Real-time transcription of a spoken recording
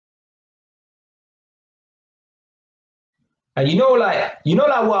And like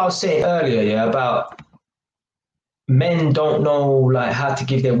what I was saying earlier, yeah, about men don't know like how to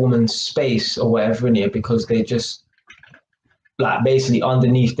give their woman space or whatever in it because they just like basically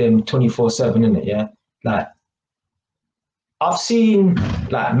underneath them 24/7 in it, yeah. Like I've seen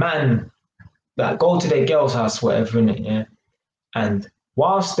like man like go to their girl's house, whatever in it, yeah. And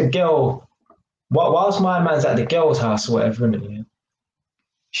whilst the girl, whilst my man's at the girl's house, whatever in it, yeah,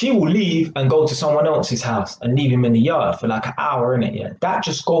 she will leave and go to someone else's house and leave him in the yard for like an hour in it, yeah. That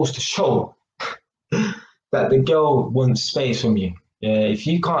just goes to show that the girl wants space from you. Yeah, if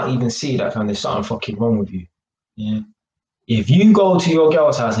you can't even see that, fam, there's something fucking wrong with you. Yeah. If you go to your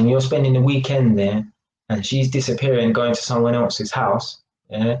girl's house and you're spending the weekend there and she's disappearing, going to someone else's house,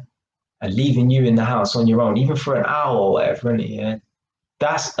 yeah, and leaving you in the house on your own, even for an hour or whatever, yeah,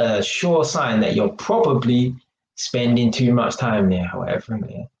 that's a sure sign that you're probably spending too much time there, whatever.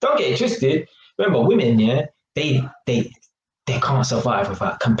 Yeah. Don't get it twisted. Remember, women, yeah, they can't survive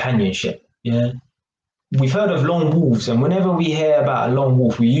without companionship. Yeah. We've heard of lone wolves, and whenever we hear about a lone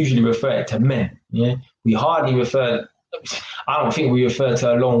wolf, we usually refer it to men. Yeah. We hardly refer, I don't think we refer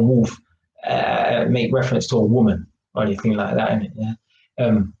to a lone wolf, make reference to a woman or anything like that, innit?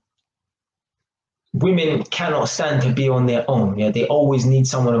 Yeah. Women cannot stand to be on their own. Yeah, they always need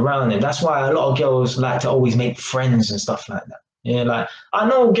someone around them. That's why a lot of girls like to always make friends and stuff like that. Yeah, like I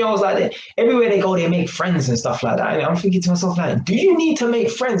know girls like that. Everywhere they go, they make friends and stuff like that. And I'm thinking to myself, like, do you need to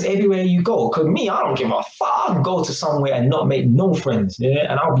make friends everywhere you go? Because me, I don't give a fuck. I can go to somewhere and not make no friends. Yeah,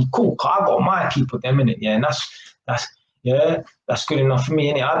 and I'll be cool. Cause I got my people, them in it. Yeah, and that's yeah, that's good enough for me.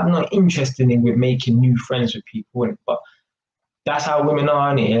 And I'm not interested in with making new friends with people. Innit? But that's how women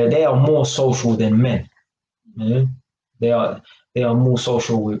are, innit? Yeah? They are more social than men. Yeah? They are more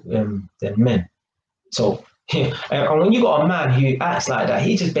social than men. So, and when you got a man who acts like that,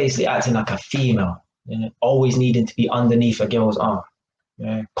 he's just basically acting like a female, yeah? Always needing to be underneath a girl's arm,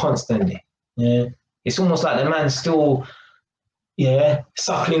 yeah? Constantly. Yeah? It's almost like the man's still, yeah,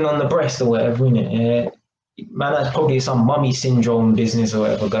 suckling on the breast or whatever, innit? Yeah? Man, that's probably some mummy syndrome business or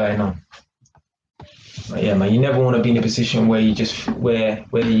whatever going on. But yeah, man, you never want to be in a position where you just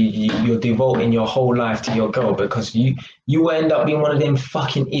you're devoting your whole life to your girl because you end up being one of them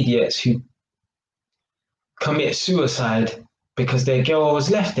fucking idiots who commit suicide because their girl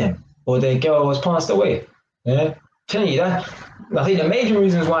has left them or their girl has passed away. Yeah, telling you that. I think the major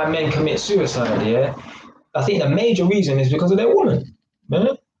reasons why men commit suicide, yeah, I think the major reason is because of their woman.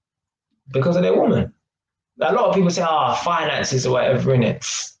 Yeah? Because of their woman. A lot of people say, finances or whatever in it.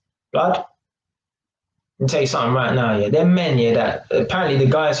 Blood. I'll tell you something right now, yeah. They're men, yeah, that apparently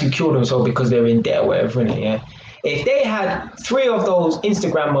the guys who kill themselves because they're in debt or whatever, innit, yeah. If they had 3 of those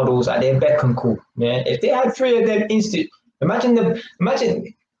Instagram models at their beck and call, yeah. If they had 3 of them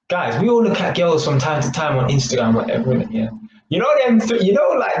imagine, guys, we all look at girls from time to time on Instagram, whatever, innit, yeah. You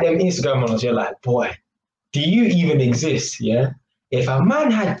know like them Instagram models, you're like, boy, do you even exist, yeah? If a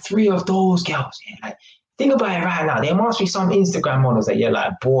man had 3 of those girls, yeah, like, think about it right now. There must be some Instagram models that you're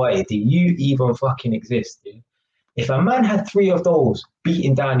like, boy, do you even fucking exist? Yeah? If a man had 3 of those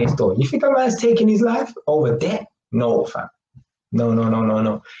beating down his door, you think a man's taking his life over debt? No, fam. No.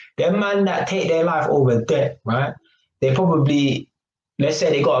 Them man that take their life over debt, right? They probably, let's say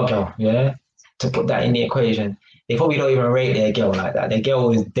they got a girl, yeah? To put that in the equation, they probably don't even rate their girl like that. Their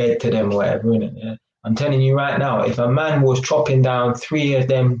girl is dead to them or whatever, innit? Yeah? I'm telling you right now, if a man was chopping down 3 of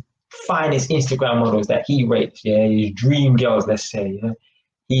them finest Instagram models that he rates, yeah, his dream girls, let's say, yeah,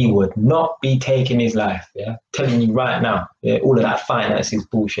 he would not be taking his life, yeah. Telling you right now, yeah, all of that finance is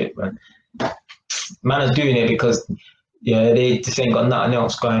bullshit, man. Man is doing it because, yeah, they just ain't got nothing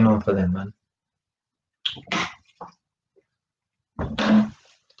else going on for them, man.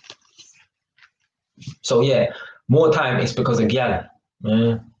 So yeah, more time it's because of gal.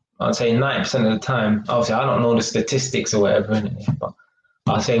 Yeah. I'd say 90% of the time, obviously I don't know the statistics or whatever, but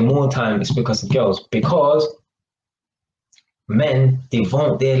I say more time it's because of girls, because men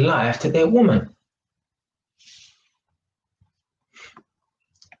devote their life to their woman.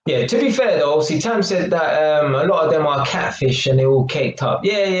 Yeah, to be fair though, see, Tam said that a lot of them are catfish and they're all caked up.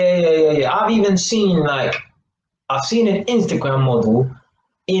 Yeah. I've even seen I've seen an Instagram model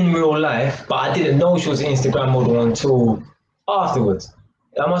in real life, but I didn't know she was an Instagram model until afterwards.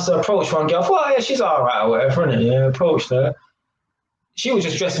 I must have approached one girl. I thought, oh, yeah, she's all right or whatever, innit? Yeah, approached her. She was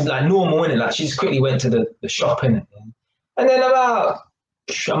just dressing like normal, innit? Like she just quickly went to the shop, innit? And then about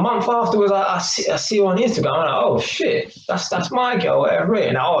a month afterwards, I see her on Instagram. I'm like, oh shit, that's my girl, whatever.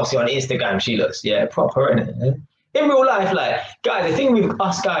 And I obviously on Instagram, she looks, yeah, proper, innit? In real life, like, guys, the thing with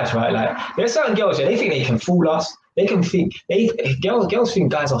us guys, right? Like, there's certain girls, yeah, they think they can fool us. They can think, girls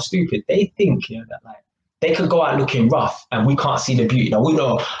think guys are stupid. They think, yeah, that like, they could go out looking rough and we can't see the beauty. Now we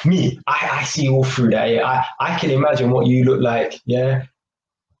know me, I see all through that. Yeah, I can imagine what you look like, yeah,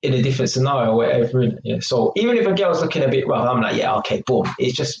 in a different scenario, whatever. Yeah. So even if a girl's looking a bit rough, I'm like, yeah, okay, boom.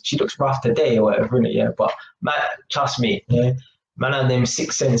 It's just she looks rough today or whatever, innit? Yeah. But man, trust me, yeah, man, have them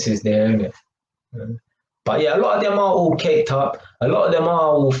six senses there, innit? Yeah. But yeah, a lot of them are all caked up. A lot of them are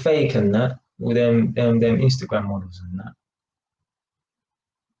all fake and that with them Instagram models and that.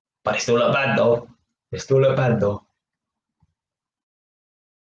 But they still look bad though. They still look bad though.